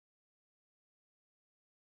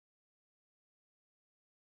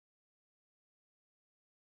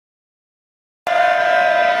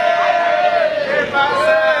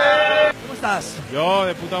Yo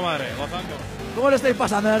de puta madre, gozando. ¿Cómo lo estáis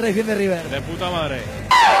pasando en el Racing de River? De puta madre.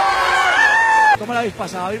 ¿Cómo lo habéis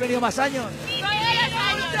pasado? ¿Habéis venido más años?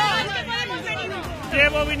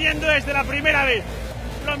 Llevo viniendo desde la primera vez.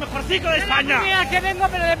 Lo mejorcico de España. Es la primera que vengo,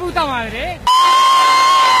 pero de puta madre, ¿eh?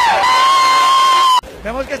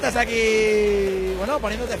 Vemos que estás aquí, bueno,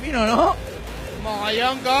 poniéndote fino, ¿no?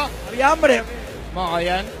 Mogollón, ¿co? ¿Había hambre?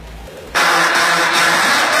 Mogollón.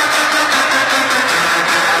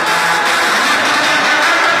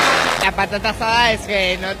 La patata asada es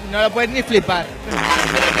que no lo puedes ni flipar.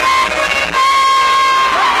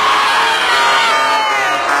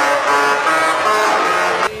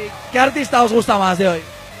 ¿Qué artista os gusta más de hoy?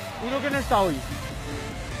 Uno que no está hoy.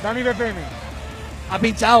 Dani BPM. ¿Ha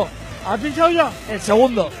pinchado? ¿Has pinchado ya? El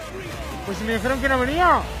segundo. Pues si me dijeron que no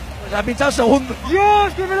venía. Pues ha pinchado el segundo.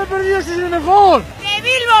 ¡Dios, que me lo he perdido! ¡Ese es el mejor! De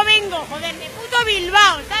Bilbao vengo, joder, de puto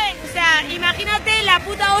Bilbao, ¿sabes? O sea, imagínate la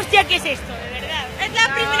puta hostia que es esto, de verdad. Es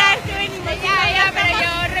la primera vez que venimos. Ya, pero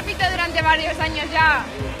yo repito durante varios años ya.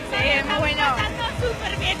 Sí, es muy bueno. Está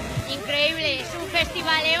súper bien. Increíble, es un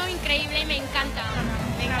festivaleo increíble y me encanta.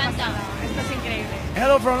 Me encanta. Esto es increíble.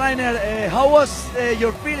 Hello, Frontliner. How was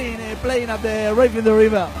your feeling playing at the Racing the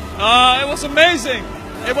River? It was amazing.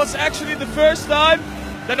 It was actually the first time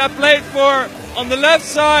that I played for on the left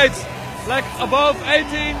side, like above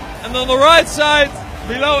 18, and on the right side,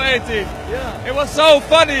 below 18. Yeah. It was so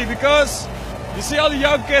funny because you see all the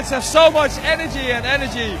young kids have so much energy.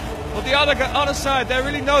 But the other side, they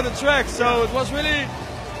really know the track, so it was really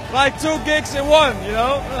like 2 gigs in one, you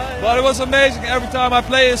know. But it was amazing. Every time I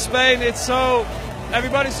play in Spain,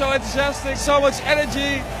 everybody's so enthusiastic, so much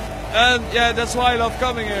energy, and yeah, that's why I love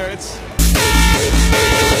coming here.